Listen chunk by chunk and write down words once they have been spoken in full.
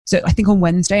So I think on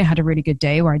Wednesday I had a really good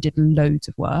day where I did loads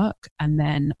of work, and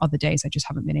then other days I just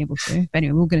haven't been able to. But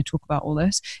anyway, we're going to talk about all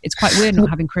this. It's quite weird not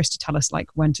having Chris to tell us like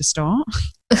when to start.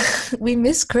 We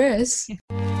miss Chris.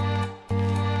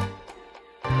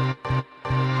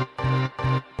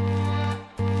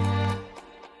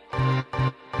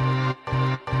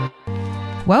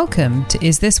 Welcome to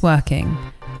Is This Working?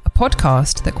 A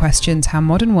podcast that questions how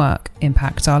modern work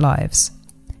impacts our lives.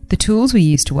 The tools we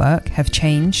use to work have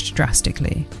changed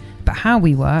drastically, but how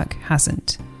we work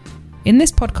hasn't. In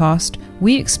this podcast,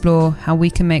 we explore how we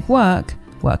can make work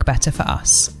better for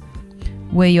us.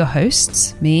 We're your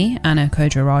hosts, me, Anna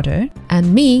Kodrarado.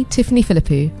 And me, Tiffany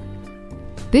Philippou.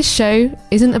 This show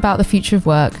isn't about the future of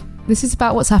work. This is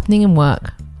about what's happening in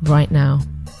work right now.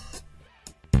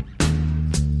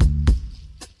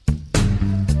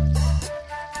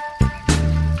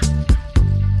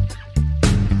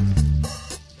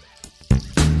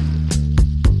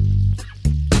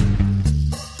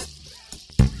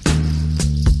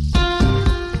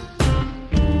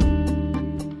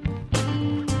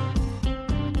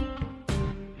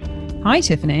 Hi,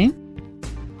 Tiffany.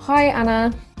 Hi,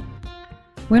 Anna.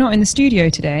 We're not in the studio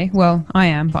today. Well, I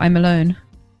am, but I'm alone.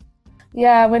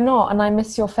 Yeah, we're not, and I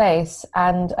miss your face,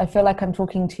 and I feel like I'm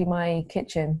talking to my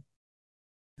kitchen.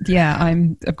 Yeah,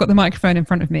 I've got the microphone in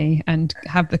front of me and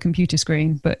have the computer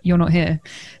screen, but you're not here.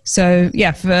 So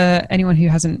yeah, for anyone who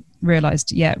hasn't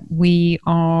realized yet, we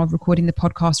are recording the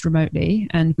podcast remotely,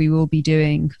 and we will be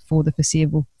doing for the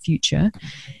foreseeable future,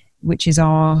 which is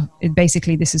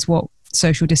basically this is what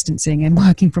social distancing and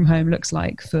working from home looks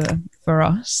like for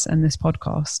us and this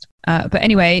podcast. But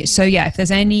anyway, so yeah, if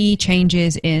there's any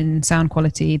changes in sound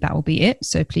quality, that will be it.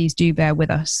 So please do bear with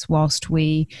us whilst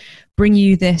we bring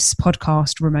you this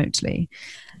podcast remotely.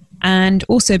 And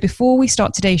also, before we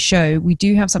start today's show, we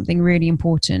do have something really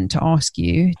important to ask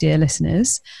you, dear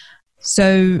listeners.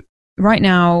 So right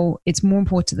now, it's more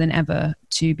important than ever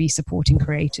to be supporting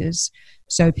creators.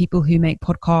 So people who make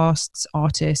podcasts,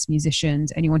 artists,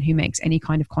 musicians, anyone who makes any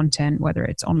kind of content, whether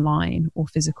it's online or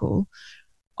physical.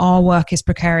 Our work is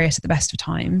precarious at the best of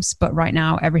times, but right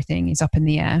now everything is up in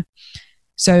the air.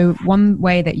 So one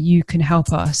way that you can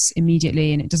help us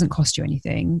immediately, and it doesn't cost you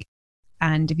anything,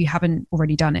 and if you haven't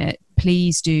already done it,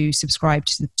 please do subscribe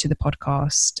to the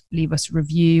podcast, leave us a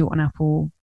review on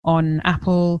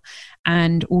Apple,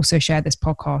 and also share this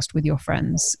podcast with your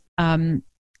friends.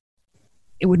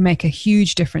 It would make a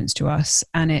huge difference to us,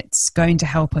 and it's going to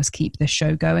help us keep this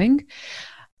show going.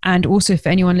 And also, for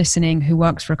anyone listening who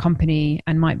works for a company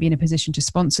and might be in a position to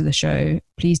sponsor the show,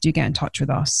 please do get in touch with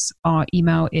us. Our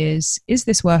email is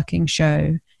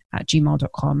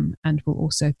isthisworkingshow@gmail.com, and we'll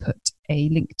also put a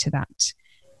link to that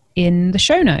in the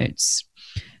show notes.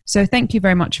 So thank you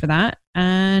very much for that,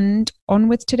 and on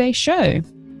with today's show.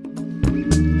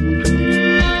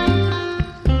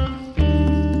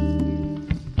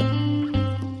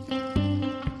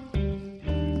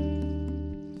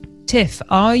 Tiff,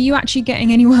 are you actually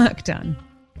getting any work done?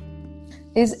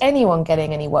 Is anyone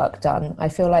getting any work done? I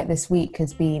feel like this week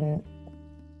has been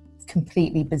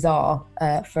completely bizarre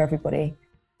for everybody.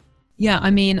 Yeah, I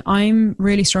mean, I'm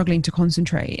really struggling to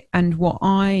concentrate. And what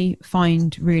I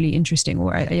find really interesting,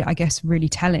 or I guess really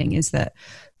telling, is that,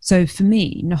 so for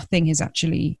me, nothing has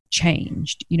actually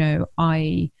changed. You know,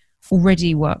 I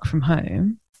already work from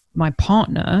home. My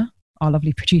partner, our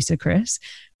lovely producer, Chris,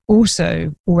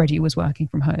 also already was working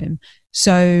from home.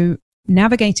 So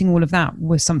navigating all of that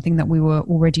was something that we were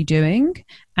already doing.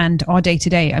 And our day to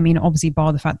day, I mean, obviously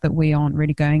bar the fact that we aren't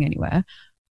really going anywhere,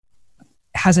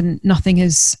 nothing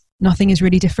is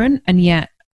really different. And yet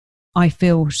I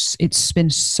feel it's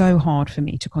been so hard for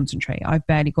me to concentrate. I've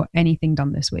barely got anything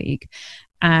done this week.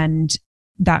 And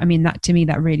that to me,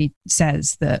 that really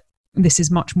says that this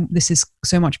is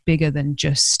so much bigger than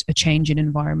just a change in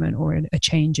environment or a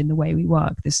change in the way we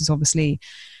work. This is obviously,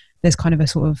 there's kind of a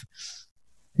sort of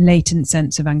latent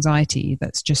sense of anxiety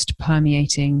that's just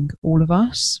permeating all of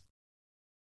us.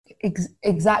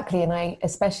 Exactly. And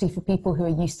especially for people who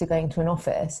are used to going to an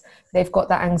office, they've got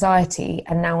that anxiety.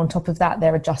 And now on top of that,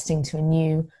 they're adjusting to a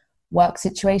new work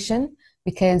situation.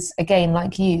 Because again,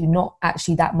 like you, not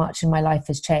actually that much in my life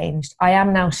has changed. I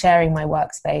am now sharing my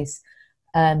workspace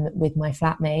with my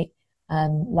flatmate,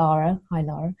 Lara. Hi,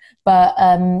 Lara. But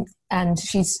and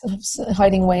she's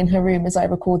hiding away in her room as I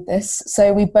record this.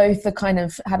 So we both are kind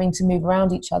of having to move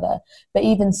around each other. But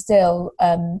even still,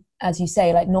 as you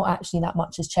say, like not actually that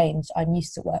much has changed. I'm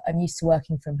used to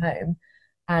working from home,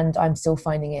 and I'm still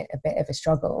finding it a bit of a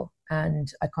struggle.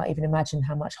 And I can't even imagine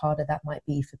how much harder that might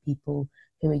be for people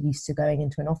who are used to going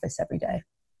into an office every day.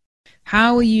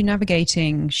 How are you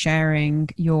navigating sharing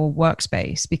your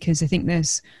workspace? Because I think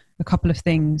there's a couple of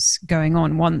things going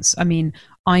on. Once, I mean,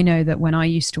 I know that when I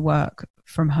used to work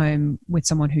from home with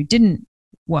someone who didn't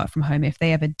work from home, if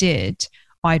they ever did,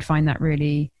 I'd find that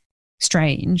really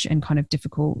strange and kind of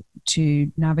difficult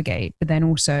to navigate. But then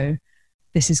also,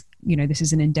 this is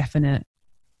an indefinite,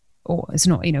 or it's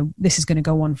not, this is going to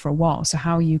go on for a while. So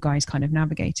how are you guys kind of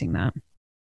navigating that?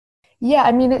 Yeah,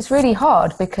 I mean, it's really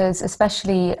hard because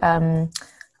especially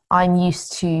I'm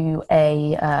used to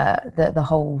the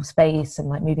whole space and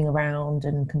like moving around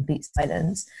and complete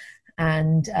silence,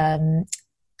 and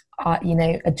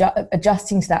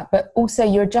adjusting to that. But also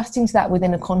you're adjusting to that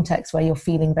within a context where you're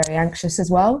feeling very anxious as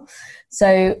well.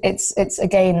 So it's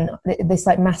again, this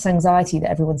like mass anxiety that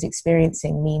everyone's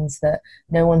experiencing means that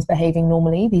no one's behaving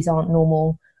normally. These aren't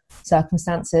normal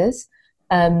circumstances.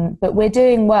 But we're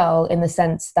doing well in the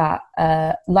sense that,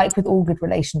 like with all good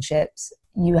relationships,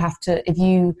 you have to, if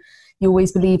you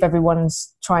always believe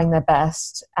everyone's trying their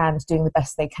best and doing the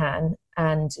best they can.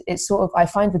 And it's sort of, I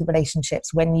find with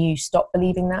relationships, when you stop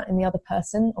believing that in the other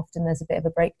person, often there's a bit of a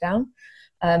breakdown.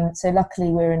 So luckily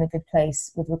we're in a good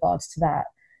place with regards to that.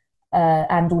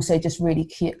 And also just really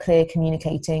clear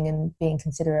communicating and being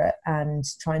considerate and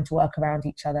trying to work around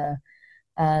each other.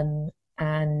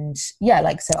 And yeah,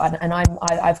 like, so,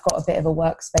 I've got a bit of a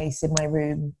workspace in my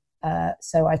room,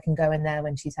 so I can go in there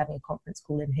when she's having a conference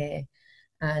call in here.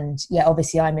 And yeah,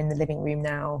 obviously I'm in the living room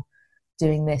now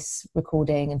doing this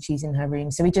recording and she's in her room.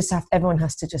 So everyone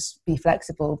has to just be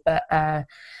flexible. But, I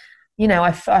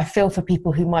feel for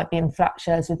people who might be in flat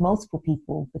shares with multiple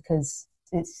people because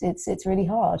it's really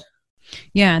hard.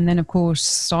 Yeah, and then of course,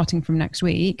 starting from next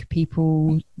week,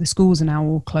 the schools are now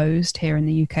all closed here in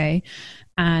the UK,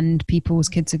 and people's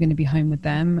kids are going to be home with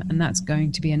them, and that's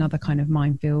going to be another kind of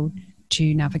minefield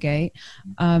to navigate.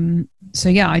 So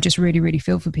yeah, I just really, really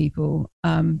feel for people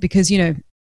because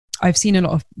I've seen a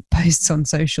lot of posts on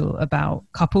social about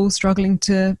couples struggling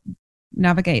to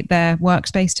navigate their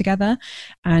workspace together,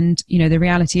 and the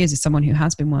reality is, as someone who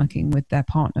has been working with their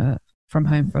partner from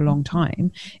home for a long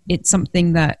time, it's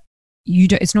something that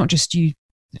it's not just you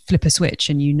flip a switch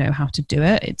and how to do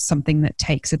it. It's something that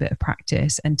takes a bit of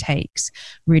practice and takes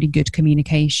really good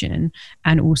communication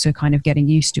and also kind of getting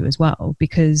used to as well,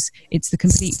 because it's the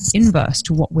complete inverse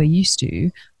to what we're used to,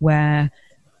 where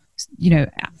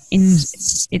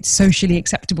it's socially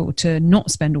acceptable to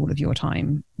not spend all of your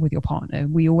time with your partner.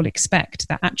 We all expect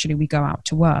that actually we go out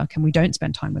to work and we don't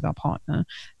spend time with our partner,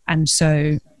 and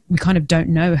so we kind of don't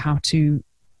know how to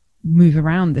move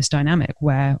around this dynamic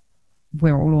where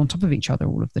we're all on top of each other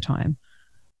all of the time.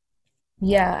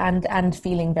 Yeah, and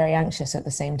feeling very anxious at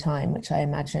the same time, which I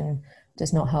imagine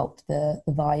does not help the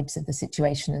vibes of the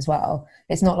situation as well.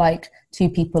 It's not like two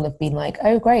people have been like,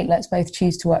 oh great, let's both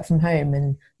choose to work from home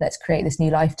and let's create this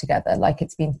new life together. Like,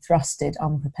 it's been thrusted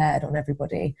unprepared on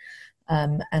everybody.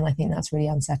 And I think that's really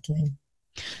unsettling.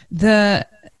 I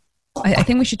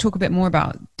think we should talk a bit more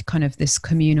about kind of this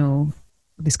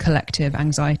collective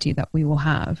anxiety that we will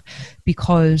have,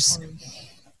 because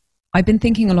I've been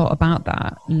thinking a lot about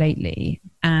that lately,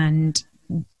 and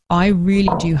I really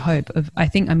do hope I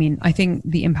think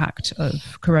the impact of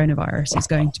coronavirus is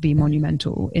going to be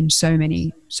monumental in so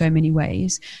many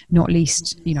ways, not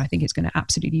least, I think it's going to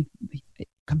absolutely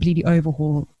completely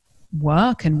overhaul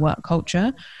work and work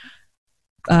culture.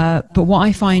 But what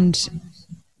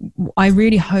I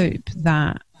really hope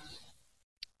that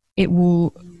it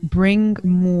will bring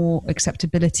more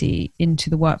acceptability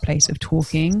into the workplace of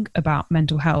talking about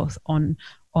mental health on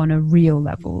a real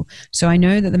level. So I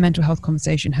know that the mental health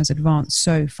conversation has advanced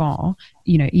so far,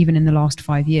 even in the last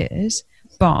 5 years,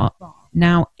 but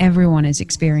now everyone is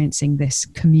experiencing this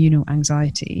communal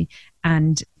anxiety,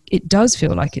 and it does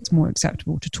feel like it's more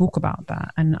acceptable to talk about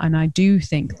that. And I do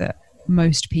think that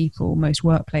most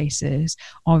workplaces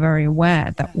are very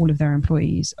aware that all of their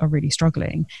employees are really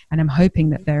struggling, and I'm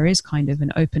hoping that there is kind of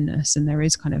an openness and there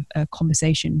is kind of a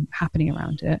conversation happening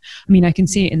around it. I mean, I can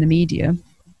see it in the media.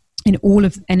 In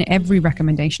every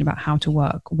recommendation about how to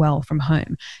work well from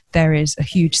home, there is a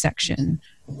huge section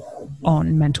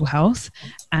on mental health,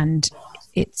 and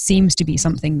it seems to be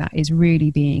something that is really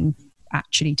being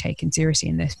actually taken seriously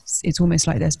in this. It's almost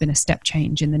like there's been a step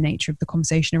change in the nature of the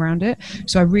conversation around it.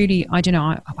 So I don't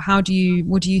know,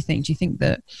 what do you think? Do you think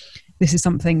that this is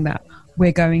something that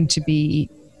we're going to be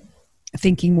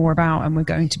thinking more about, and we're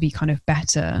going to be kind of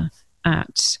better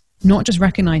at not just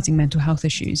recognizing mental health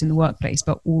issues in the workplace,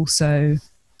 but also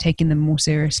taking them more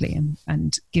seriously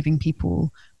and giving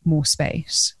people more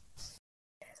space?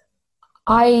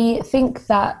 I think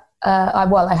that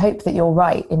I hope that you're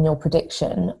right in your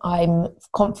prediction. I'm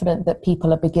confident that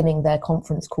people are beginning their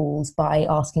conference calls by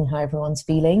asking how everyone's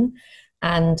feeling.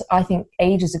 And I think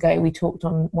ages ago we talked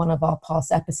on one of our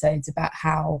past episodes about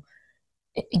how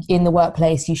in the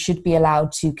workplace you should be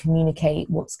allowed to communicate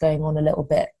what's going on a little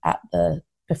bit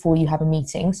before you have a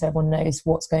meeting, so everyone knows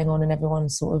what's going on in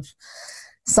everyone's sort of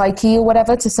psyche or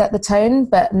whatever, to set the tone.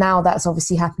 But now that's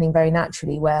obviously happening very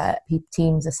naturally, where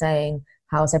teams are saying,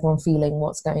 how's everyone feeling,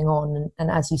 what's going on, and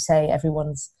as you say,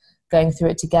 everyone's going through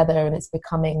it together, and it's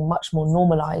becoming much more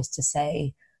normalized to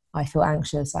say, I feel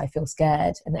anxious, I feel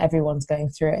scared, and everyone's going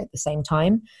through it at the same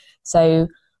time. So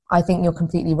I think you're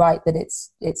completely right that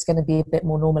it's going to be a bit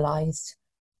more normalized,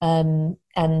 and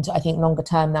I think longer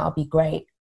term that'll be great.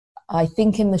 I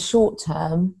think in the short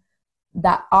term,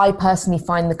 that I personally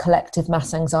find the collective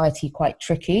mass anxiety quite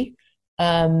tricky,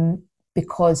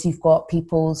 because you've got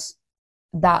people's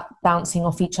that bouncing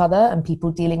off each other and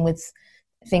people dealing with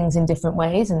things in different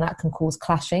ways, and that can cause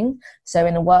clashing. So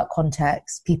in a work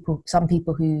context, some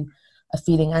people who are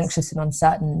feeling anxious and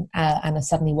uncertain and are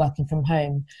suddenly working from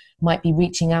home might be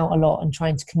reaching out a lot and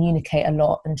trying to communicate a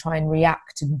lot and try and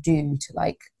react and do to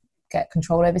like get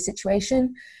control over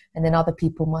situation. And then other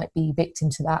people might be victim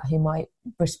to that, who might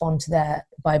respond to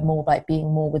by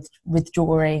being more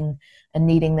withdrawing and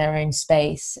needing their own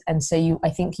space. And so I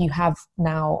think you have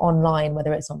now online,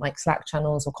 whether it's on like Slack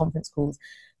channels or conference calls,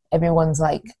 everyone's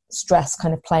like stress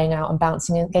kind of playing out and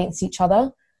bouncing against each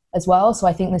other as well. So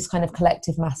I think this kind of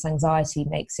collective mass anxiety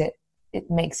makes it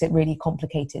really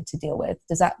complicated to deal with.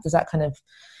 Does that kind of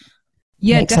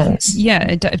it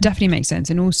definitely makes sense.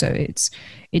 And also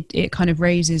it kind of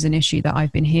raises an issue that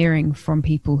I've been hearing from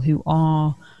people who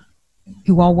are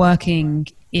working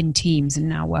in teams and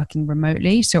now working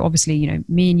remotely. So obviously, you know,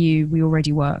 me and you, we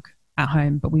already work at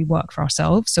home, but we work for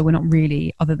ourselves. So we're not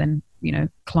really, other than, you know,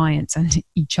 clients and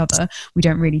each other, we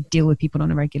don't really deal with people on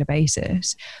a regular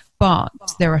basis. But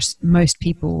most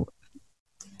people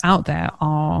out there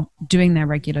are doing their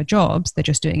regular jobs, they're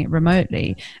just doing it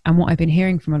remotely. And what I've been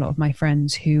hearing from a lot of my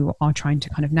friends who are trying to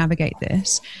kind of navigate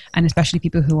this, and especially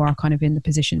people who are kind of in the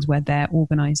positions where they're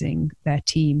organizing their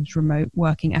team's remote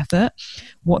working effort,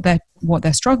 what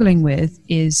they're struggling with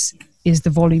is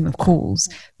the volume of calls,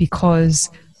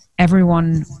 because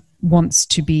everyone wants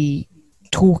to be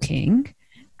talking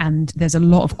and there's a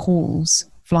lot of calls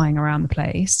flying around the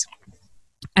place,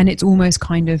 and it's almost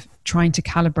kind of trying to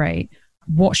calibrate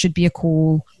what should be a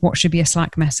call, what should be a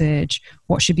Slack message,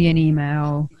 what should be an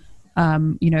email,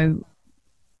 you know,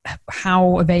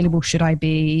 how available should I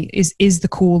be, is the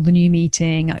call the new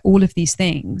meeting, all of these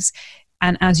things.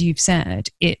 And as you've said,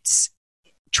 it's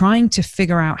trying to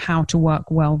figure out how to work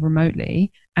well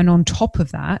remotely, and on top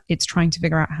of that, it's trying to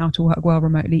figure out how to work well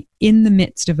remotely in the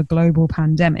midst of a global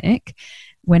pandemic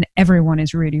when everyone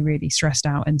is really, really stressed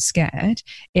out and scared.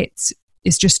 It's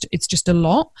just a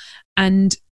lot.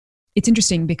 And it's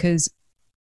interesting because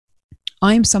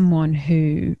I'm someone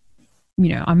who, you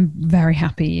know, I'm very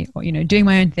happy, you know, doing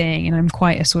my own thing, and I'm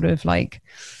quite a sort of like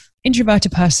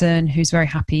introverted person who's very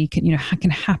happy, can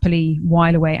happily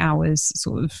while away hours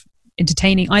sort of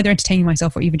entertaining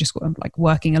myself or even just like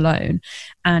working alone.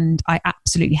 And I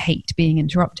absolutely hate being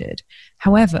interrupted.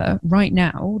 However, right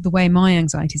now, the way my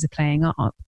anxieties are playing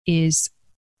up is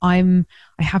I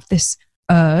have this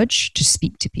urge to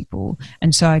speak to people,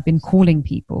 and so I've been calling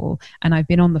people and I've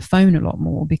been on the phone a lot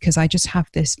more because I just have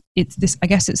this this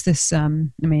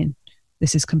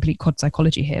is complete cod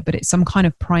psychology here, but it's some kind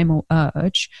of primal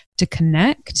urge to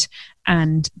connect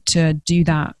and to do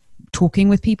that talking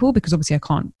with people, because obviously I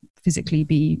can't physically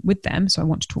be with them, so I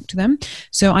want to talk to them.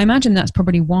 So I imagine that's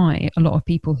probably why a lot of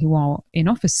people who are in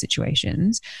office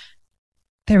situations,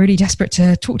 they're really desperate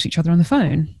to talk to each other on the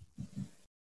phone.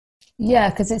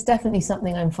 Yeah, because it's definitely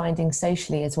something I'm finding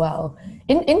socially as well.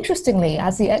 Interestingly,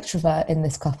 as the extrovert in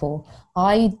this couple,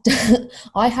 I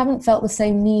haven't felt the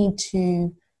same need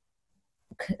to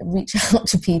reach out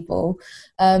to people.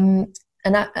 And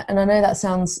I know that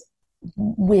sounds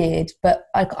weird, but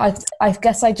I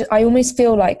guess I almost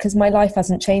feel like, because my life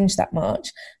hasn't changed that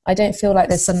much, I don't feel like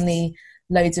there's suddenly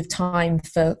loads of time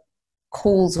for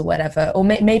calls or whatever. Or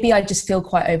maybe I just feel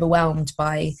quite overwhelmed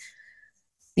by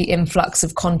the influx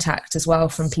of contact as well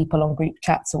from people on group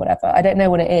chats or whatever. I don't know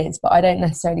what it is, but I don't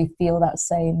necessarily feel that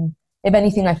same. If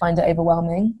anything, I find it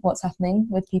overwhelming what's happening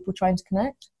with people trying to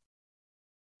connect.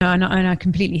 No, and I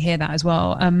completely hear that as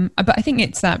well. But I think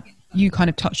it's that you kind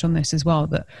of touched on this as well,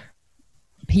 that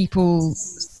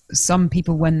some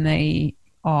people, when they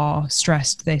are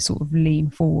stressed, they sort of lean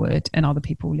forward and other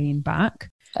people lean back.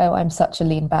 Oh, I'm such a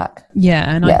lean back. Yeah,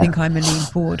 and I think I'm a lean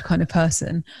forward kind of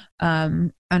person.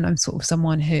 And I'm sort of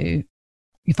someone who,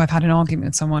 if I've had an argument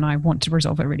with someone, I want to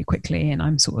resolve it really quickly. And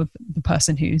I'm sort of the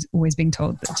person who's always being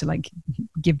told to like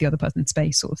give the other person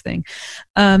space, sort of thing.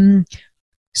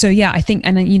 So yeah, I think,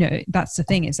 and then, you know, that's the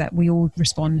thing, is that we all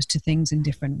respond to things in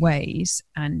different ways,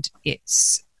 and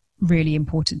it's really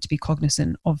important to be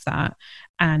cognizant of that,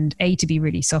 and to be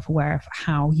really self-aware of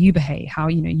how you behave, how,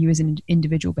 you know, you as an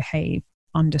individual behave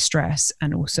under stress,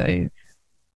 and also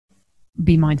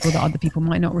be mindful that other people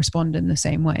might not respond in the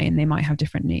same way and they might have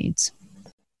different needs.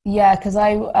 Yeah, because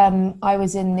I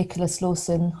was in Nicola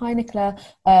Slauson, hi Nicola,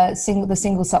 the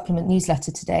Single Supplement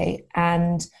newsletter today,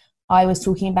 and I was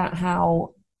talking about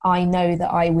how I know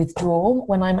that I withdraw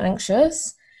when I'm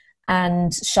anxious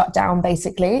and shut down.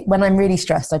 Basically, when I'm really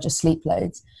stressed, I just sleep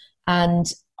loads,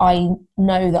 and I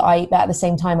know that but at the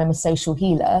same time, I'm a social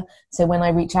healer. So when I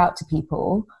reach out to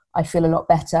people, I feel a lot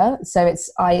better. So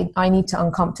I need to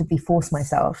uncomfortably force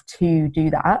myself to do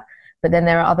that. But then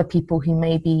there are other people who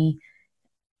maybe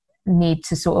need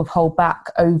to sort of hold back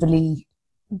overly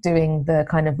doing the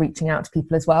kind of reaching out to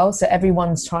people as well. So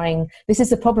everyone's trying. This is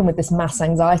the problem with this mass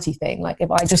anxiety thing. Like, if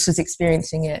I just was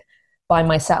experiencing it by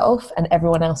myself and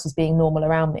everyone else was being normal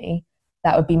around me,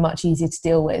 that would be much easier to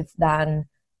deal with than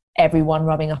everyone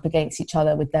rubbing up against each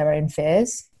other with their own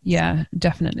fears. Yeah,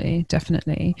 definitely.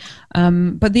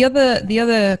 But the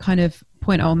other kind of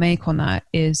point I'll make on that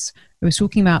is, I was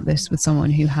talking about this with someone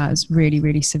who has really,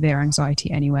 really severe anxiety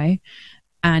anyway.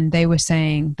 And they were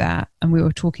saying that, and we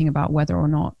were talking about whether or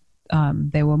not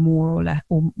they were more or less,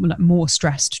 or more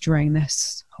stressed during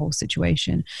this whole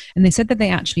situation. And they said that they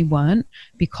actually weren't,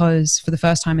 because for the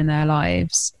first time in their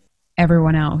lives,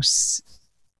 everyone else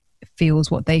feels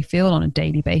what they feel on a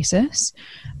daily basis.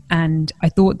 And I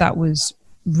thought that was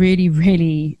really,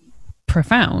 really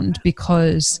profound,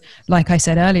 because like I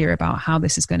said earlier about how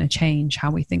this is going to change how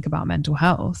we think about mental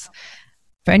health,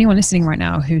 for anyone listening right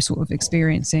now who's sort of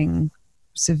experiencing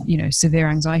severe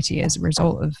anxiety as a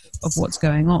result of what's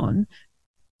going on,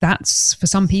 that's, for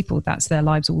some people, that's their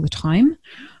lives all the time.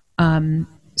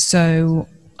 So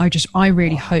I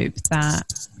really hope that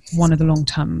one of the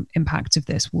long-term impacts of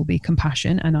this will be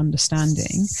compassion and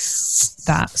understanding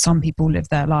that some people live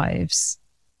their lives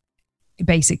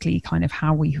basically kind of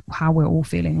how we're all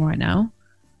feeling right now.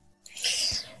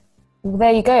 Well,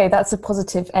 there you go. That's a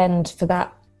positive end for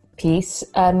that piece.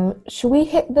 Shall we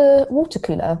hit the water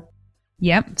cooler?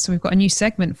 Yep. So we've got a new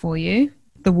segment for you,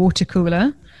 the water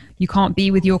cooler. You can't be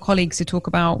with your colleagues to talk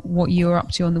about what you're up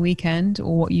to on the weekend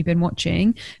or what you've been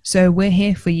watching. So we're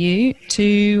here for you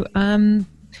to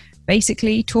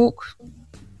basically talk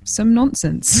some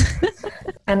nonsense.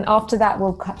 And after that,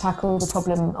 we'll tackle the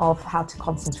problem of how to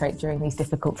concentrate during these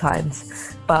difficult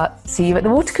times. But see you at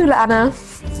the water cooler, Anna.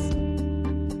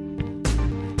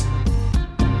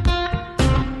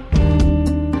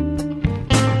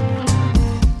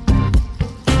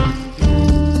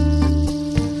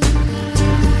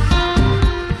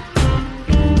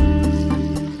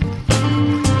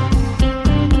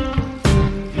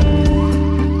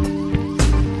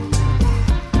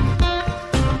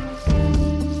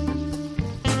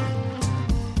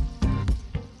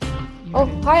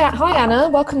 Hi Anna,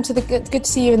 welcome to the good to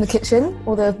see you in the kitchen,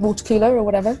 or the water cooler, or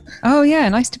whatever. Oh yeah,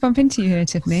 nice to bump into you here,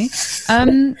 Tiffany.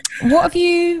 What have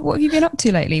you been up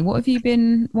to lately? What have you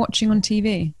been watching on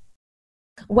TV?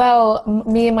 Well,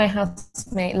 me and my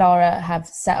housemate Lara have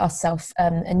set ourselves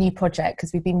a new project,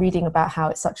 because we've been reading about how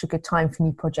it's such a good time for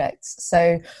new projects.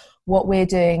 So what we're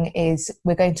doing is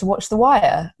we're going to watch The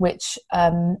Wire, which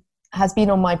has been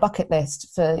on my bucket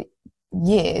list for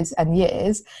years and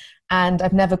years, and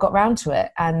I've never got round to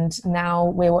it. And now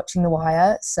we're watching The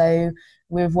Wire. So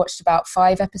we've watched about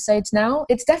 5 episodes now.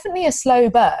 It's definitely a slow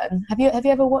burn. Have you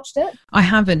ever watched it? I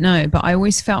haven't, no, but I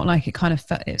always felt like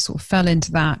it sort of fell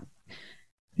into that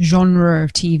genre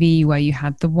of TV where you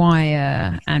had The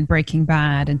Wire and Breaking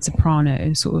Bad and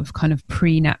Sopranos, sort of kind of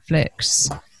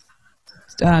pre-Netflix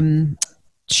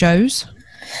shows.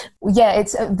 Yeah,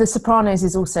 it's The Sopranos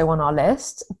is also on our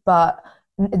list, but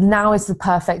now is the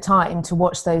perfect time to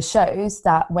watch those shows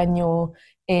that when you're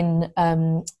in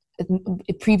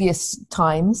previous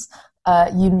times,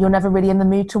 you're never really in the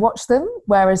mood to watch them.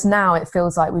 Whereas now it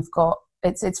feels like we've got,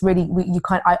 it's really,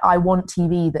 I want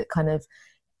TV that kind of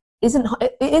isn't,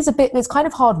 it's kind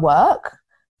of hard work,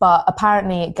 but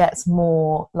apparently it gets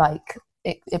more like,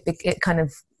 it kind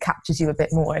of captures you a bit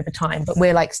more over time, but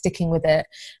we're like sticking with it,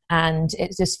 and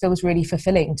it just feels really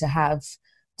fulfilling to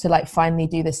like finally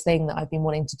do this thing that I've been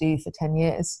wanting to do for 10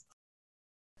 years.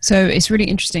 So it's really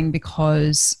interesting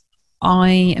because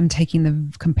I am taking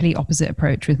the complete opposite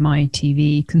approach with my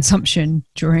TV consumption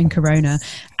during Corona,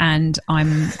 and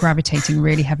I'm gravitating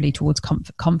really heavily towards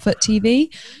comfort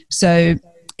TV. So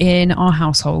in our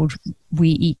household, we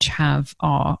each have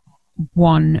our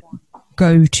one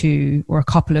go-to, or a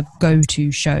couple of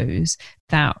go-to shows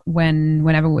that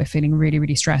whenever we're feeling really,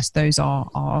 really stressed, those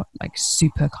are like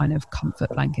super kind of comfort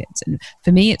blankets. And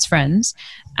for me, it's Friends,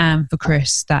 and for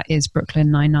Chris, that is Brooklyn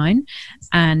Nine-Nine.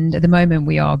 And at the moment,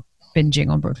 we are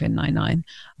binging on Brooklyn Nine-Nine,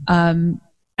 and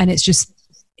it's just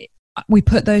we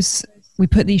put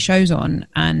these shows on,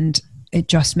 and it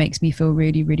just makes me feel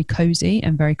really, really cozy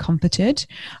and very comforted.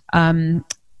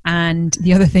 And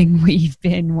the other thing we've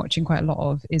been watching quite a lot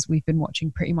of is we've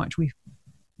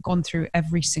gone through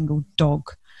every single dog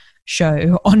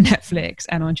show on Netflix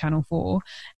and on Channel 4.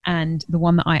 And the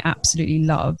one that I absolutely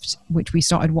loved, which we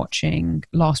started watching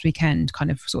last weekend,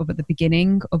 kind of sort of at the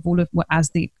beginning of all of what,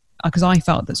 because I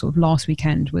felt that sort of last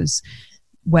weekend was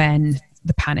when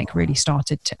the panic really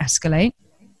started to escalate.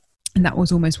 And that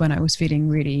was almost when I was feeling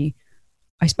really,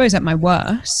 I suppose, at my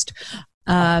worst.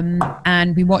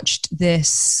 And we watched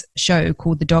this show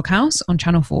called The Doghouse on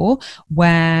Channel 4,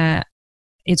 where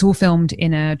it's all filmed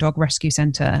in a dog rescue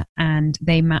centre, and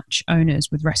they match owners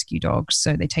with rescue dogs.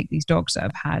 So they take these dogs that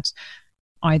have had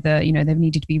either, they've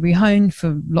needed to be rehomed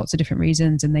for lots of different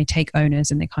reasons, and they take owners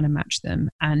and they kind of match them.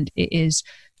 And it is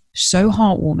so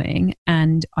heartwarming,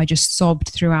 and I just sobbed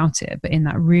throughout it, but in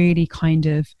that really kind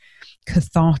of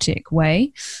cathartic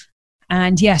way.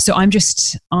 And yeah, so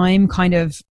I'm kind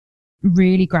of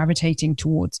really gravitating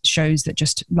towards shows that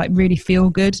just like really feel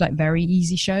good, like very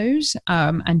easy shows,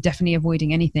 and definitely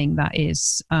avoiding anything that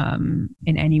is in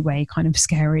any way kind of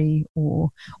scary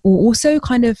or also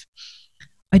kind of,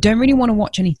 I don't really want to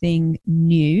watch anything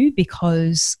new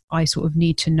because I sort of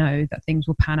need to know that things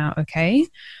will pan out okay.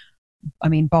 I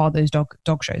mean, bar those dog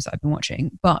shows that I've been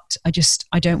watching, but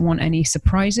I don't want any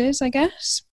surprises, I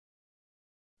guess.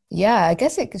 Yeah, I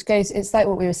guess it's like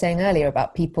what we were saying earlier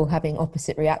about people having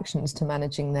opposite reactions to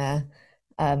managing their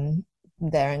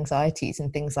anxieties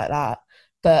and things like that.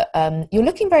 But you're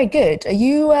looking very good. Are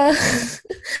you are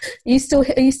you still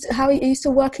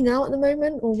working out at the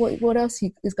moment, or what else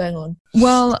is going on?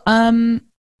 Well, I'm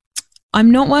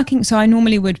not working. So I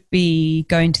normally would be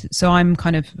going to, so I'm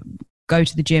kind of go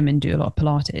to the gym and do a lot of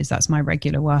Pilates. That's my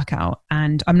regular workout.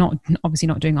 And I'm obviously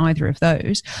not doing either of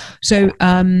those. So,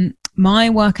 my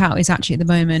workout is actually at the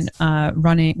moment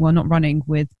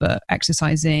but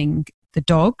exercising the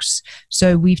dogs.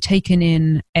 So we've taken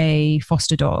in a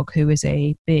foster dog who is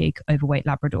a big overweight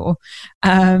Labrador,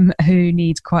 who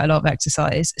needs quite a lot of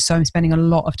exercise. So I'm spending a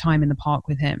lot of time in the park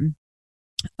with him,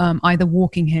 either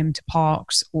walking him to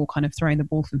parks or kind of throwing the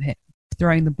ball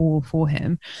for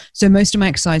him. So most of my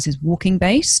exercise is walking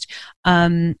based.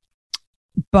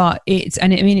 But it's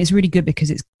really good because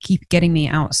it's keep getting me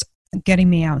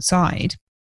outside,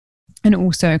 and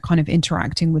also kind of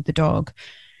interacting with the dog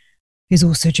is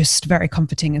also just very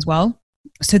comforting as well.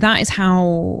 So that is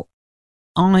how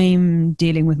I'm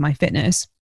dealing with my fitness.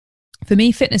 For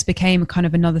me, fitness became kind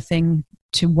of another thing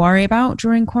to worry about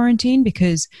during quarantine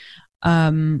because,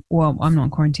 I'm not in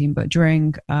quarantine, but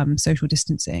during social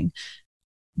distancing,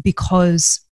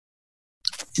 because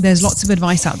there's lots of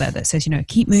advice out there that says,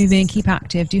 keep moving, keep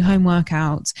active, do home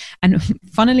workouts. And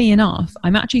funnily enough,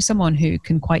 I'm actually someone who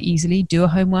can quite easily do a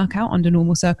home workout under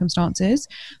normal circumstances.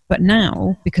 But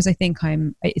now, because I think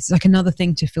it's like another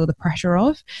thing to feel the pressure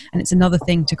of, and it's another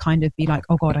thing to kind of be like,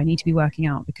 oh God, I need to be working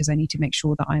out because I need to make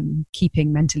sure that I'm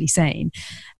keeping mentally sane.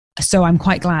 So I'm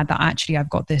quite glad that actually I've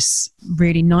got this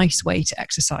really nice way to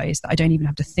exercise that I don't even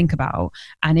have to think about,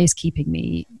 and is keeping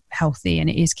me healthy, and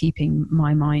it is keeping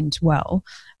my mind well,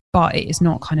 but it is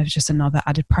not kind of just another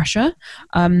added pressure.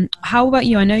 How about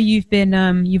you? I know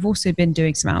you've also been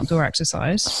doing some outdoor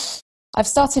exercise. I've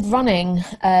started running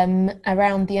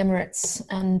around the Emirates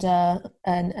and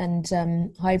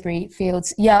Highbury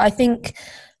fields. Yeah, I think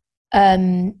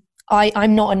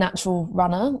I'm not a natural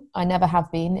runner. I never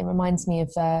have been. It reminds me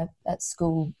of at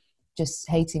school just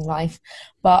hating life.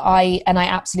 But I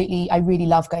really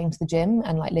love going to the gym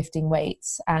and like lifting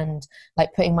weights and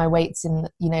like putting my weights in,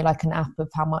 like an app of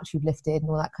how much you've lifted and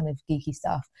all that kind of geeky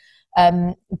stuff.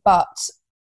 But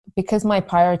because my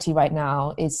priority right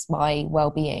now is my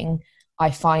well-being,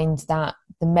 I find that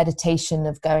the meditation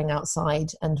of going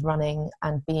outside and running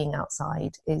and being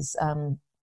outside is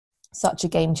such a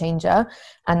game changer.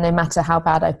 And no matter how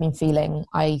bad I've been feeling,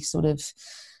 I sort of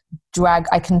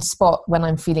I can spot when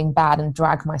I'm feeling bad and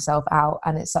drag myself out,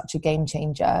 and it's such a game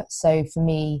changer. So for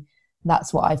me,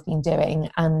 that's what I've been doing,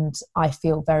 and I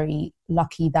feel very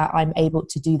lucky that I'm able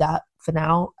to do that for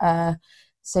now.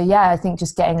 So yeah, I think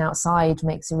just getting outside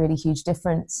makes a really huge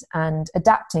difference, and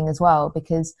adapting as well,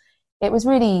 because it was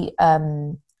really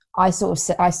I sort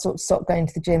of stopped going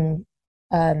to the gym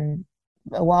a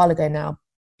while ago now,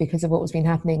 because of what was been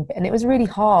happening. And it was really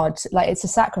hard. Like, it's a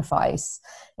sacrifice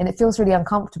and it feels really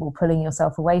uncomfortable pulling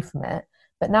yourself away from it.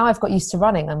 But now I've got used to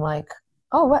running. I'm like,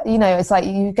 oh, well, you know, it's like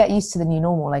you get used to the new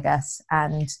normal, I guess.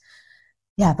 And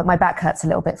yeah, but my back hurts a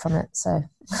little bit from it. So.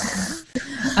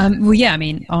 Well, yeah, I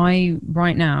mean,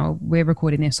 right now, we're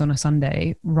recording this on a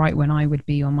Sunday, right when I would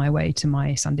be on my way to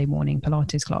my Sunday morning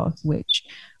Pilates class, which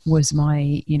was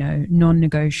my, you know,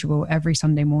 non-negotiable. Every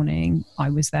Sunday morning I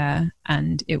was there,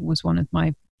 and it was one of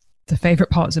the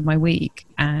favorite parts of my week.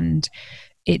 And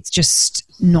it's just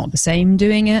not the same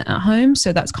doing it at home.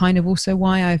 So that's kind of also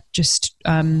why I've just,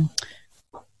 I'm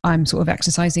sort of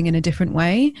exercising in a different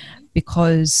way,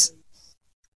 because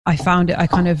I found it, I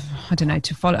don't know,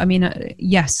 to follow. I mean,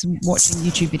 yes, watching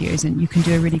YouTube videos and you can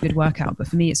do a really good workout, but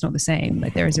for me, it's not the same.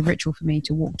 Like, there is a ritual for me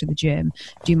to walk to the gym,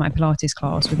 do my Pilates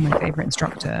class with my favorite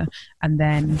instructor, and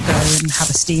then go and have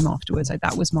a steam afterwards. Like,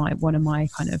 that was one of my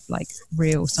kind of like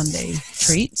real Sunday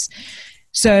treats.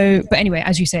 So, but anyway,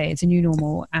 as you say, it's a new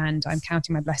normal, and I'm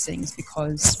counting my blessings,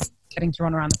 because getting to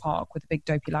run around the park with a big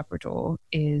dopey Labrador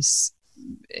is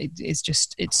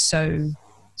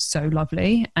so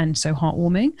lovely and so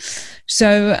heartwarming.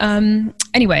 So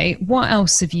anyway, what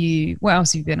else have you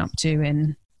been up to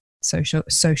in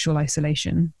social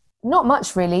isolation? Not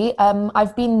much, really.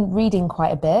 I've been reading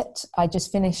quite a bit. I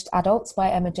just finished Adults by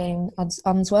Emma Jane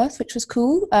Unsworth, which was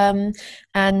cool.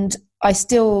 And I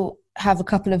still have a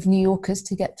couple of New Yorkers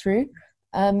to get through.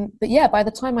 But yeah, by the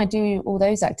time I do all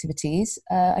those activities,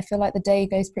 I feel like the day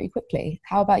goes pretty quickly.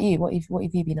 How about you? What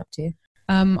have you been up to?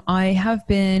 I have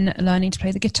been learning to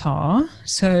play the guitar.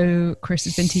 So Chris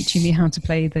has been teaching me how to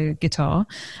play the guitar.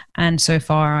 And so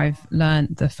far I've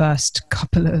learned the first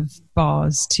couple of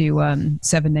bars to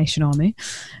Seven Nation Army.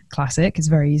 Classic. It's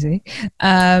very easy.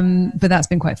 But that's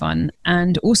been quite fun.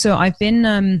 And also I've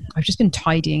just been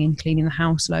tidying and cleaning the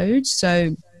house loads.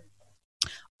 So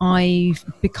I've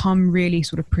become really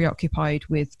sort of preoccupied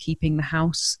with keeping the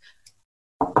house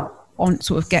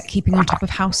keeping on top of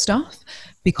house stuff,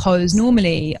 because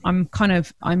normally I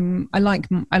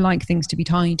like things to be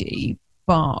tidy,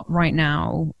 but right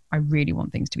now I really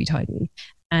want things to be tidy.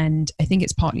 And I think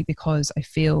it's partly because I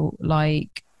feel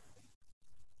like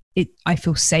I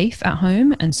feel safe at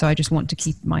home, and so I just want to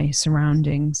keep my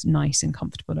surroundings nice and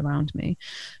comfortable around me.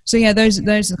 So yeah, those are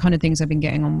the kind of things I've been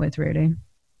getting on with, really.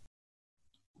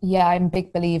 Yeah, I'm a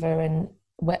big believer in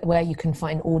where you can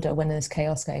find order when there's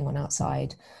chaos going on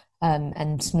outside.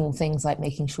 And small things like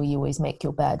making sure you always make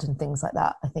your bed and things like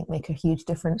that, I think, make a huge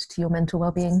difference to your mental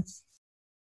well-being.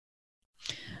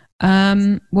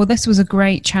 Well, this was a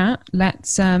great chat.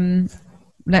 Let's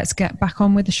get back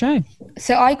on with the show.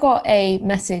 So I got a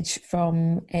message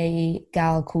from a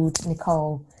gal called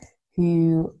Nicole,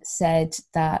 who said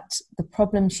that the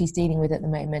problem she's dealing with at the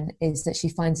moment is that she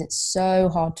finds it so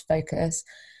hard to focus.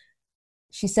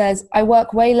 She says, I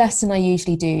work way less than I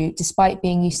usually do, despite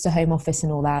being used to home office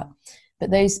and all that. But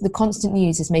the constant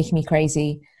news is making me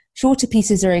crazy. Shorter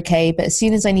pieces are okay, but as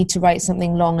soon as I need to write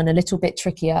something long and a little bit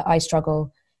trickier, I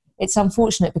struggle. It's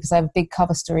unfortunate because I have a big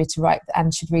cover story to write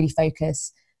and should really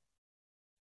focus.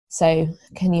 So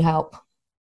can you help?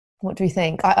 What do you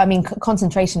think? I mean,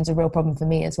 concentration is a real problem for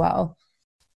me as well.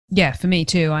 Yeah, for me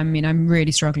too. I mean, I'm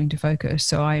really struggling to focus.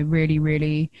 So I really,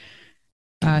 really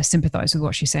sympathize with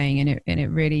what she's saying, and it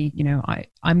really, you know,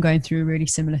 I'm going through a really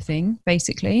similar thing,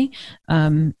 basically.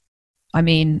 I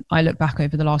mean, I look back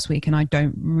over the last week and I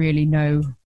don't really know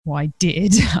what I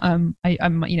did. I'm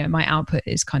you know, my output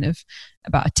is kind of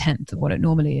about 1/10 of what it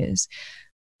normally is.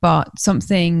 But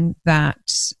something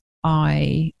that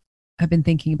I have been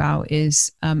thinking about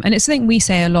is, and it's something we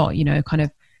say a lot, you know, kind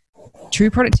of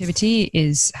true productivity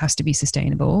has to be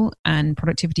sustainable, and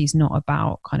productivity is not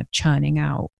about kind of churning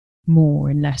out more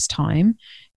in less time.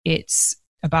 It's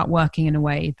about working in a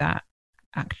way that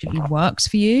actually works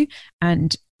for you.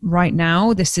 And right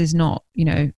now, this is not, you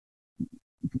know,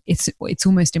 it's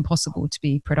almost impossible to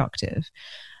be productive.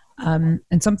 And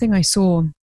something I saw,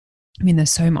 I mean,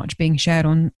 there's so much being shared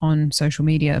on social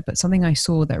media, but something I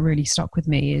saw that really stuck with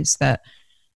me is that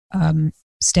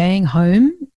staying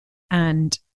home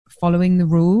and following the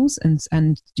rules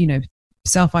and you know,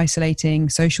 self-isolating,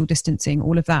 social distancing,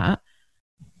 all of that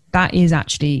is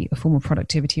actually a form of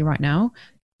productivity right now.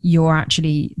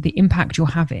 The impact you're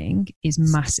having is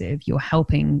massive. You're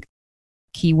helping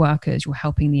key workers, you're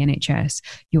helping the NHS,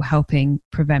 you're helping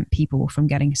prevent people from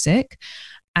getting sick.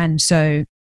 And so,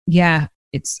 yeah,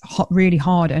 it's really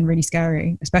hard and really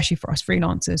scary, especially for us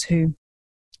freelancers who,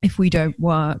 if we don't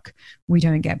work, we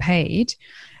don't get paid.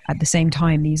 At the same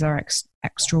time, these are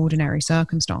extraordinary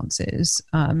circumstances.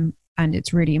 And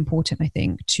it's really important, I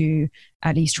think, to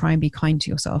at least try and be kind to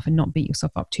yourself and not beat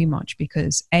yourself up too much,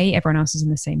 because A, everyone else is in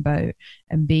the same boat,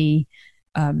 and B,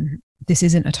 this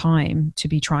isn't a time to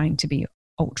be trying to be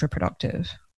ultra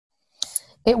productive.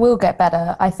 It will get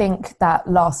better. I think that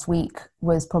last week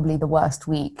was probably the worst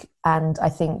week. And I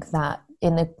think that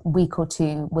in a week or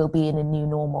two, we'll be in a new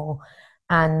normal.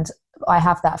 And I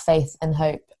have that faith and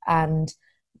hope. And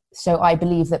so I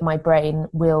believe that my brain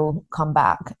will come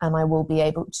back and I will be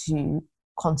able to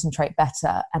concentrate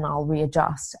better and I'll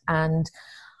readjust. And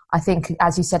I think,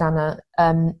 as you said, Anna,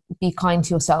 be kind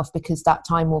to yourself, because that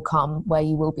time will come where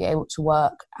you will be able to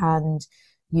work and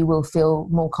you will feel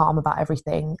more calm about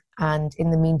everything. And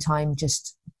in the meantime,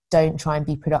 just don't try and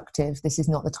be productive. This is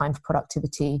not the time for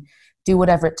productivity. Do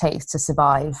whatever it takes to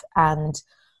survive. And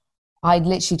I'd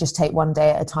literally just take one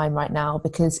day at a time right now,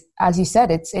 because as you said,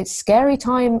 it's scary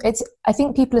time. I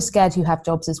think people are scared who have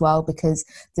jobs as well, because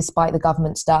despite the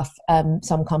government stuff,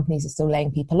 some companies are still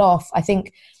laying people off. I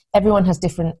think everyone has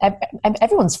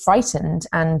everyone's frightened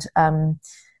and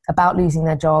about losing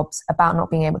their jobs, about not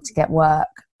being able to get work,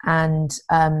 and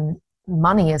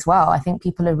money as well. I think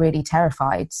people are really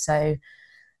terrified. So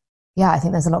yeah, I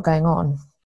think there's a lot going on.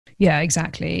 Yeah,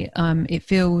 exactly. It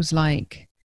feels like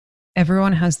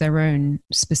everyone has their own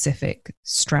specific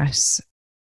stress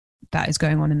that is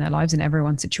going on in their lives, and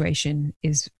everyone's situation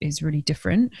is really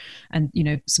different. And, you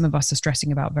know, some of us are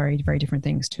stressing about very, very different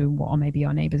things to what maybe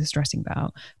our neighbors are stressing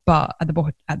about. But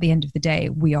at the end of the day,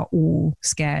 we are all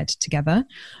scared together,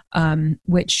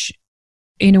 which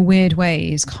in a weird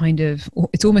way is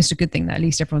it's almost a good thing that at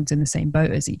least everyone's in the same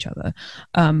boat as each other.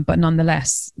 But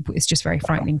nonetheless, it's just very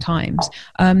frightening times.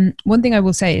 One thing I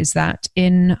will say is that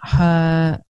in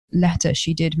her letter,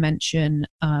 she did mention,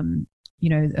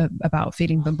 about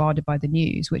feeling bombarded by the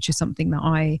news, which is something that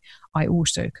I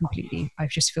also I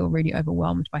just feel really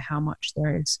overwhelmed by how much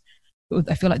there is.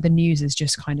 I feel like the news is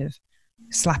just kind of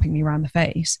slapping me around the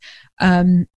face.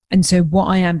 And so what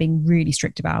I am being really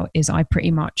strict about is I pretty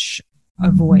much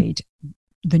avoid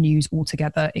the news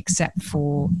altogether, except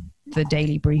for the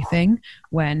daily briefing,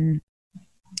 when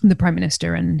the Prime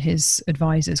Minister and his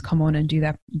advisors come on and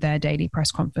do their daily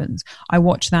press conference. I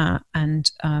watch that, and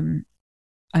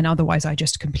otherwise I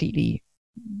just completely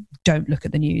don't look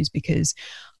at the news, because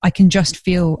I can just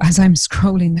feel, as I'm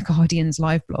scrolling the Guardian's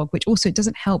live blog, which also it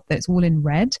doesn't help that it's all in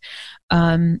red,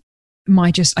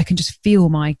 I can just feel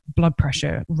my blood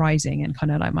pressure rising and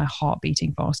kind of like my heart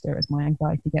beating faster as my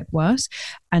anxiety gets worse.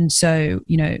 And so,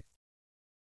 you know,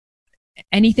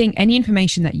 any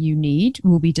information that you need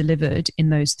will be delivered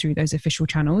through those official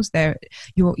channels.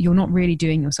 You're not really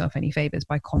doing yourself any favors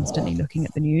by constantly looking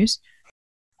at the news.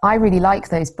 I really like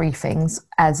those briefings,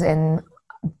 as in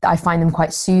I find them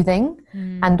quite soothing.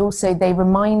 And also they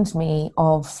remind me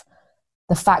of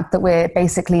the fact that we're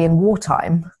basically in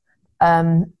wartime.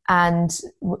 And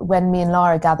when me and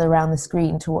Lara gather around the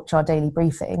screen to watch our daily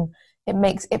briefing,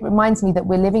 it reminds me that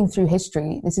we're living through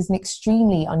history. This is an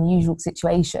extremely unusual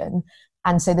situation,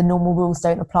 and so the normal rules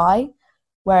don't apply.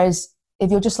 Whereas if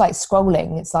you're just like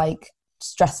scrolling, it's like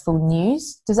stressful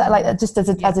news. Does that just as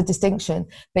a distinction?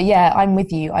 But yeah, I'm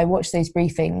with you. I watch those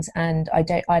briefings and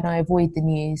I avoid the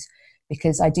news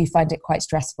because I do find it quite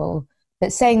stressful.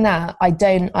 But saying that,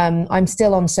 I'm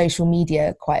still on social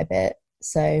media quite a bit.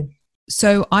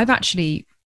 So I've actually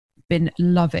been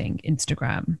loving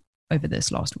Instagram over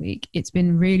this last week. It's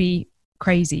been really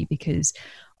crazy because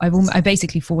I've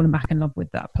basically fallen back in love with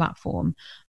that platform.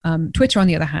 Twitter, on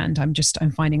the other hand,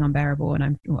 I'm finding unbearable,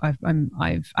 and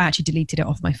I actually deleted it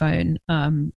off my phone,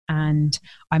 and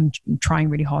I'm trying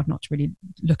really hard not to really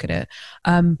look at it.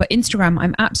 But Instagram,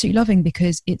 I'm absolutely loving,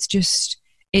 because it's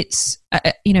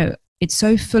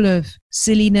so full of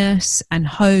silliness and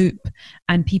hope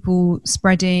and people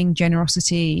spreading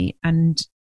generosity and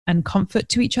comfort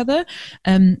to each other.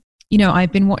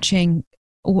 I've been watching,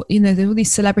 there are all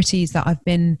these celebrities that I've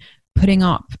been putting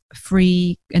up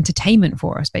free entertainment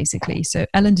for us, basically. So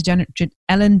Ellen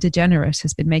DeGeneres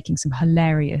has been making some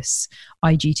hilarious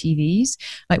IGTVs,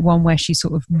 like one where she's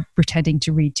sort of pretending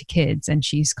to read to kids, and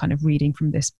she's kind of reading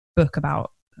from this book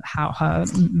about how her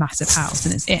massive house,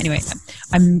 and anyway,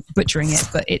 I'm butchering it,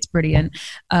 but it's brilliant.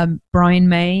 Brian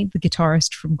May, the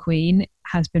guitarist from Queen,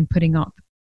 has been putting up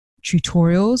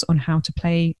tutorials on how to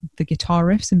play the guitar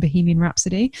riffs in Bohemian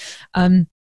Rhapsody.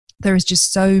 There is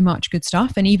just so much good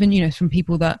stuff, and even from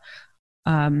people that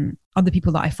other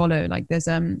people that I follow, like there's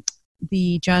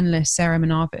the journalist Sarah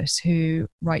Manavis, who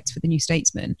writes for the New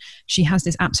Statesman. She has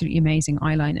this absolutely amazing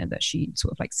eyeliner that she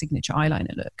sort of like signature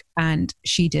eyeliner look, and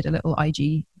she did a little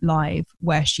IG live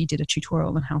where she did a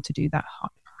tutorial on how to do that,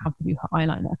 how to do her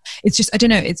eyeliner. It's just, I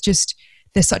don't know, it's just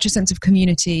there's such a sense of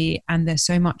community, and there's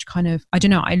so much kind of, I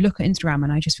don't know, I look at Instagram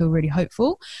and I just feel really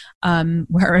hopeful.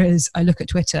 Whereas I look at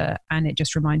Twitter and it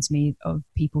just reminds me of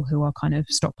people who are kind of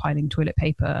stockpiling toilet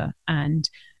paper and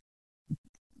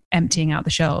emptying out the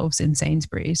shelves in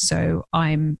Sainsbury's. So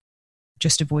I'm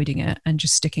just avoiding it and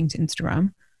just sticking to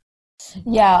Instagram.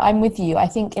 Yeah, I'm with you. I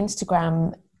think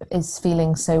Instagram is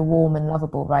feeling so warm and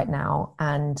lovable right now.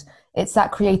 And it's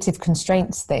that creative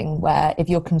constraints thing where if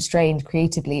you're constrained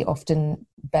creatively, often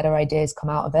better ideas come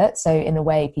out of it. So in a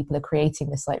way, people are creating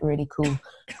this like really cool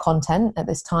content at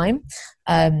this time.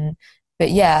 But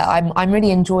yeah, I'm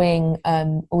really enjoying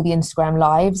all the Instagram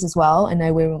lives as well. I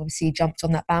know we're obviously jumped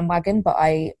on that bandwagon, but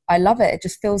I love it. It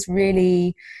just feels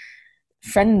really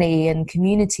friendly and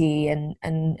community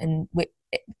and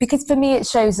because for me it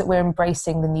shows that we're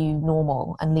embracing the new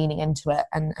normal and leaning into it,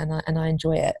 and I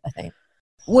enjoy it, I think.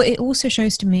 Well, it also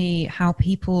shows to me how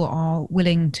people are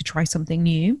willing to try something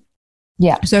new.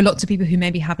 Yeah. So lots of people who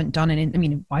maybe haven't done it. I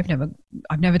mean, I've never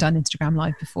done Instagram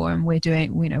Live before, and we're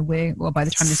doing, well, by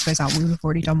the time this goes out, we'll have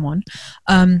already done one.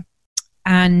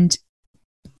 And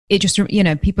it just,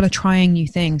 people are trying new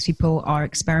things. People are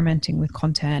experimenting with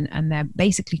content, and they're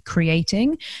basically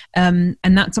creating. And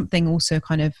that's something also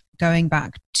kind of going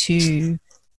back to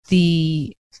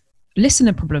the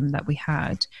listener problem that we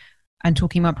had and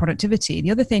talking about productivity. The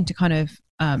other thing to kind of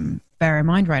bear in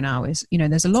mind right now is,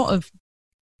 there's a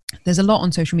lot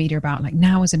on social media about like,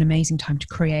 now is an amazing time to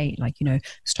create, like,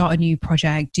 start a new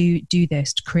project, do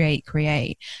this, to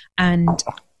create. And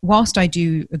whilst I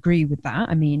do agree with that,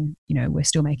 I mean, we're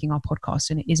still making our podcast,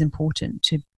 and it is important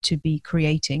to be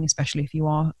creating, especially if you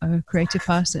are a creative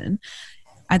person.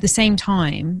 At the same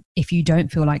time, if you don't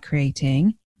feel like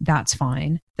creating, that's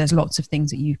fine. There's lots of things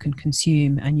that you can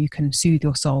consume, and you can soothe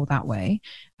your soul that way.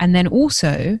 And then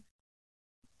also,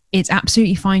 it's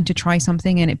absolutely fine to try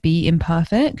something and it be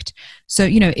imperfect. So,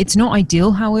 it's not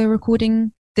ideal how we're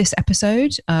recording this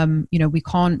episode. We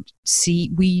can't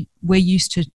see, we're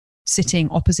used to sitting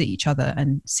opposite each other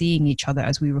and seeing each other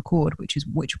as we record,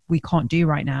 which we can't do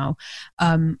right now.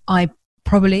 I'm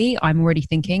already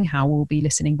thinking how we'll be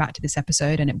listening back to this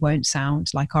episode, and it won't sound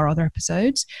like our other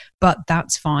episodes, but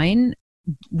that's fine.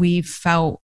 We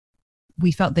felt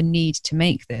the need to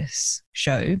make this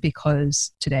show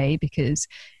because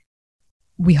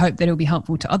we hope that it'll be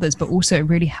helpful to others, but also it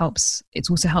really helps. It's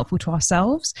also helpful to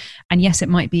ourselves. And yes, it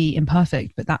might be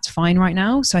imperfect, but that's fine right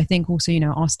now. So I think also,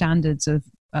 our standards of,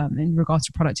 in regards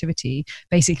to productivity,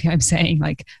 basically I'm saying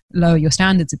like lower your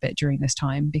standards a bit during this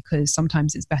time, because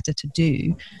sometimes it's better to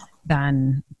do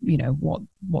than,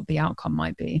 what the outcome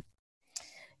might be.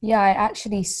 Yeah, I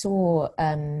actually saw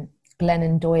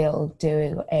Glennon Doyle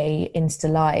do a Insta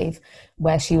Live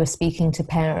where she was speaking to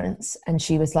parents, and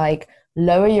she was like,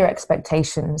 lower your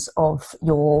expectations of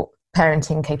your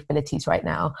parenting capabilities right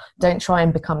now. Don't try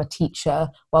and become a teacher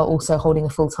while also holding a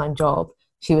full-time job.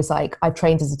 She was like, I've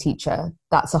trained as a teacher.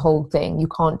 That's a whole thing. You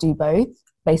can't do both.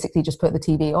 Basically just put the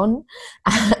TV on.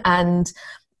 And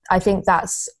I think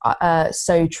that's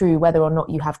so true. Whether or not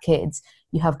you have kids,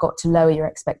 you have got to lower your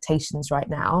expectations right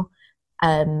now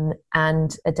and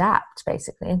adapt,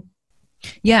 basically.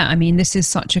 Yeah, I mean, this is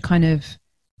such a kind of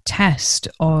test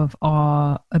of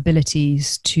our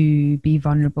abilities to be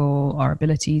vulnerable, our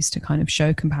abilities to kind of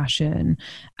show compassion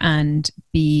and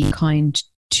be kind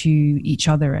to each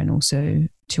other and also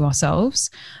to ourselves.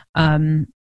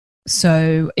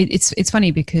 So it's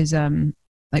funny because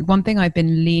like one thing I've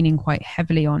been leaning quite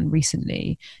heavily on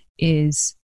recently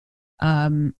is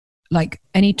like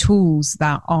any tools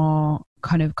that are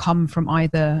kind of come from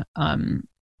either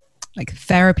like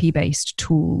therapy based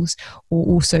tools, or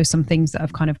also some things that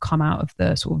have kind of come out of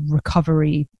the sort of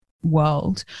recovery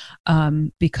world,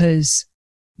 because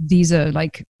these are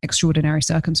like extraordinary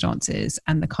circumstances,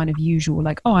 and the kind of usual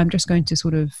like, oh, I'm just going to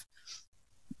sort of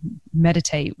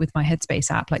meditate with my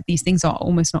Headspace app, like these things are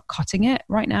almost not cutting it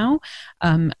right now.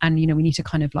 And we need to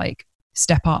kind of like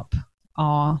step up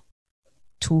our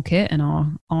toolkit and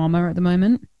our armor at the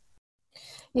moment.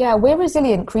 Yeah, we're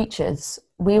resilient creatures.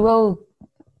 We will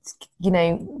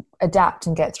adapt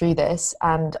and get through this,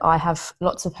 and I have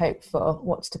lots of hope for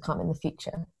what's to come in the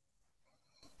future.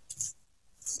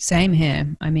 Same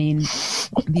here. I mean,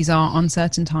 these are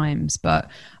uncertain times, but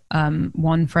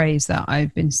one phrase that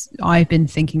I've been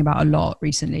thinking about a lot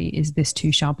recently is "this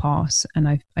too shall pass," and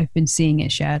I've been seeing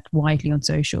it shared widely on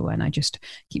social, and I just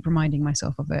keep reminding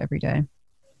myself of it every day.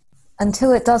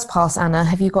 Until it does pass, Anna,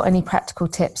 have you got any practical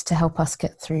tips to help us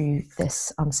get through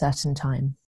this uncertain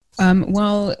time?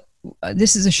 Well,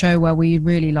 this is a show where we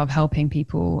really love helping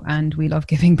people and we love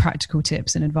giving practical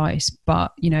tips and advice,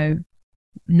 but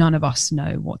none of us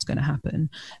know what's going to happen.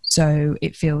 So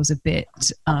it feels a bit,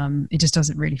 it just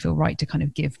doesn't really feel right to kind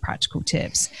of give practical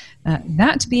tips.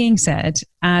 That being said,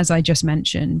 as I just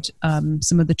mentioned,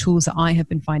 some of the tools that I have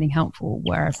been finding helpful,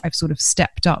 where I've sort of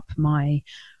stepped up my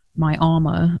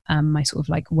armor, my sort of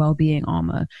like well-being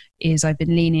armor, is I've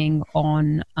been leaning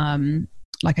on,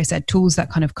 like I said, tools that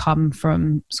kind of come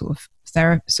from sort of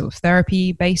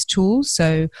therapy-based tools.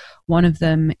 So one of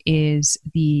them is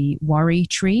the Worry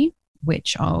Tree,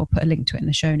 which I'll put a link to it in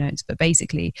the show notes. But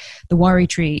basically, the Worry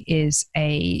Tree is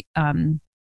it's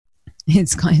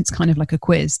kind of like a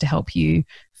quiz to help you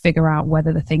figure out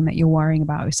whether the thing that you're worrying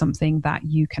about is something that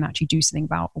you can actually do something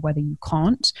about, or whether you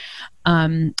can't.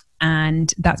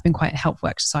 And that's been quite a helpful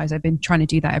exercise. I've been trying to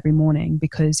do that every morning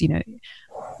because, you know,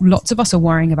 lots of us are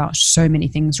worrying about so many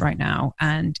things right now,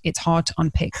 and it's hard to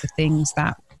unpick the things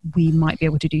that we might be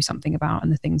able to do something about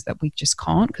and the things that we just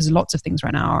can't, because lots of things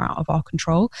right now are out of our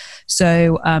control.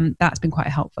 So that's been quite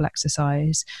a helpful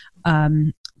exercise.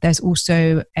 There's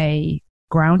also a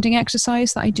grounding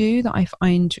exercise that I do that I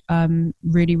find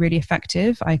really, really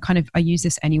effective. I use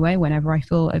this anyway whenever I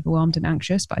feel overwhelmed and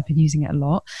anxious, but I've been using it a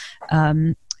lot.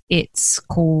 It's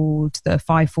called the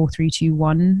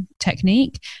 5-4-3-2-1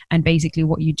 technique. And basically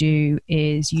what you do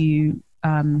is you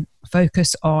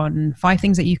focus on 5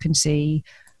 things that you can see,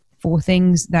 4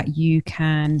 things that you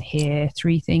can hear,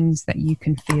 3 things that you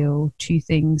can feel, 2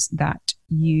 things that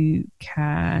you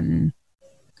can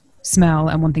smell,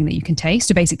 and 1 thing that you can taste.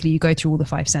 So basically you go through all the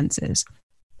 5 senses.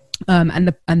 And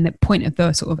the point of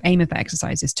the sort of aim of the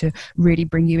exercise is to really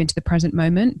bring you into the present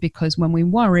moment, because when we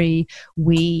worry,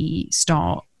 we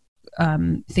start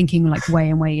thinking like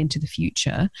way into the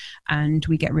future, and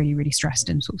we get really, really stressed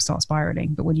and sort of start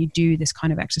spiraling. But when you do this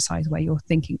kind of exercise where you're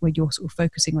sort of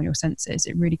focusing on your senses,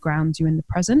 it really grounds you in the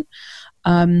present.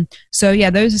 So yeah,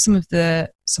 those are some of the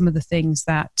things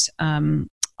that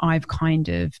I've kind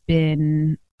of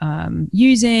been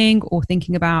using or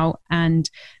thinking about. And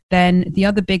then the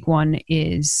other big one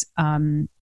is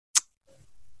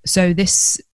so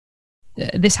this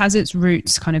has its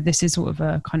roots kind of, this is sort of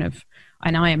a kind of,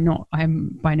 and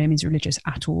I'm by no means religious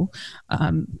at all.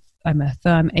 I'm a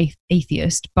firm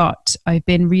atheist, but I've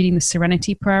been reading the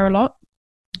Serenity Prayer a lot,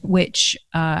 which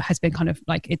has been kind of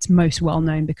like, it's most well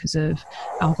known because of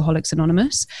Alcoholics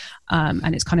Anonymous,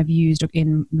 and it's kind of used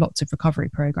in lots of recovery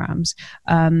programs.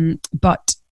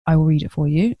 But I will read it for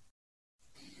you.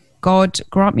 God,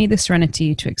 grant me the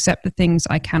serenity to accept the things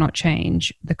I cannot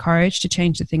change, the courage to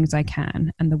change the things I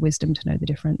can, and the wisdom to know the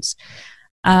difference.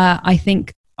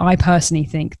 I personally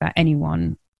think that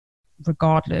anyone,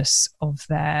 regardless of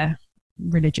their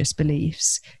religious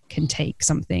beliefs, can take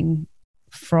something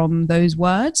from those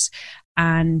words.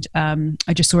 And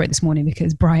I just saw it this morning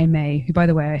because Brian May, who, by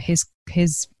the way, his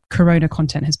Corona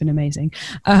content has been amazing.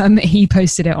 He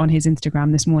posted it on his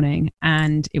Instagram this morning,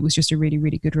 and it was just a really,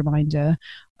 really good reminder.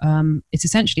 It's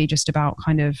essentially just about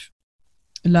kind of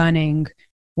learning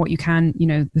what you can, you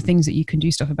know, the things that you can do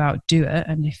stuff about, do it,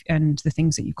 and the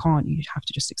things that you can't, you have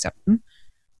to just accept them.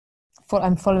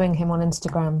 I'm following him on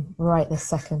Instagram right this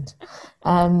second.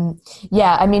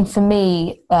 Yeah, I mean, for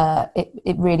me,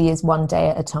 it really is one day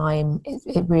at a time.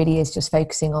 It really is just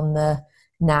focusing on the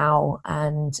now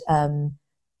and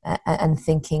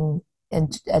thinking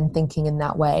and thinking in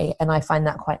that way. And I find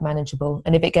that quite manageable.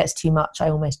 And if it gets too much, I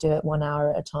almost do it 1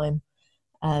 hour at a time.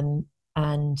 And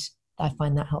I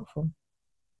find that helpful.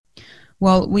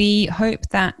 Well, we hope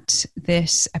that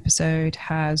this episode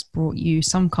has brought you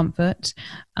some comfort,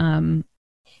 and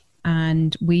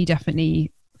we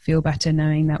definitely feel better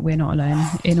knowing that we're not alone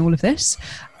in all of this.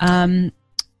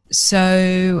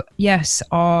 So yes,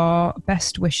 our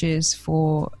best wishes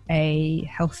for a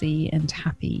healthy and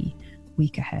happy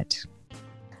week ahead.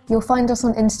 You'll find us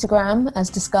on Instagram, as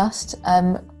discussed.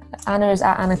 Anna is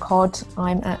at Anna Cod.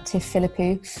 I'm at Tiff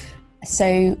Philippou.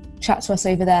 So chat to us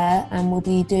over there, and we'll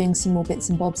be doing some more bits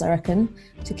and bobs, I reckon,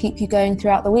 to keep you going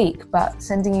throughout the week, but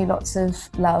sending you lots of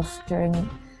love during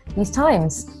these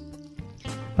times.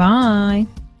 Bye.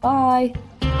 Bye.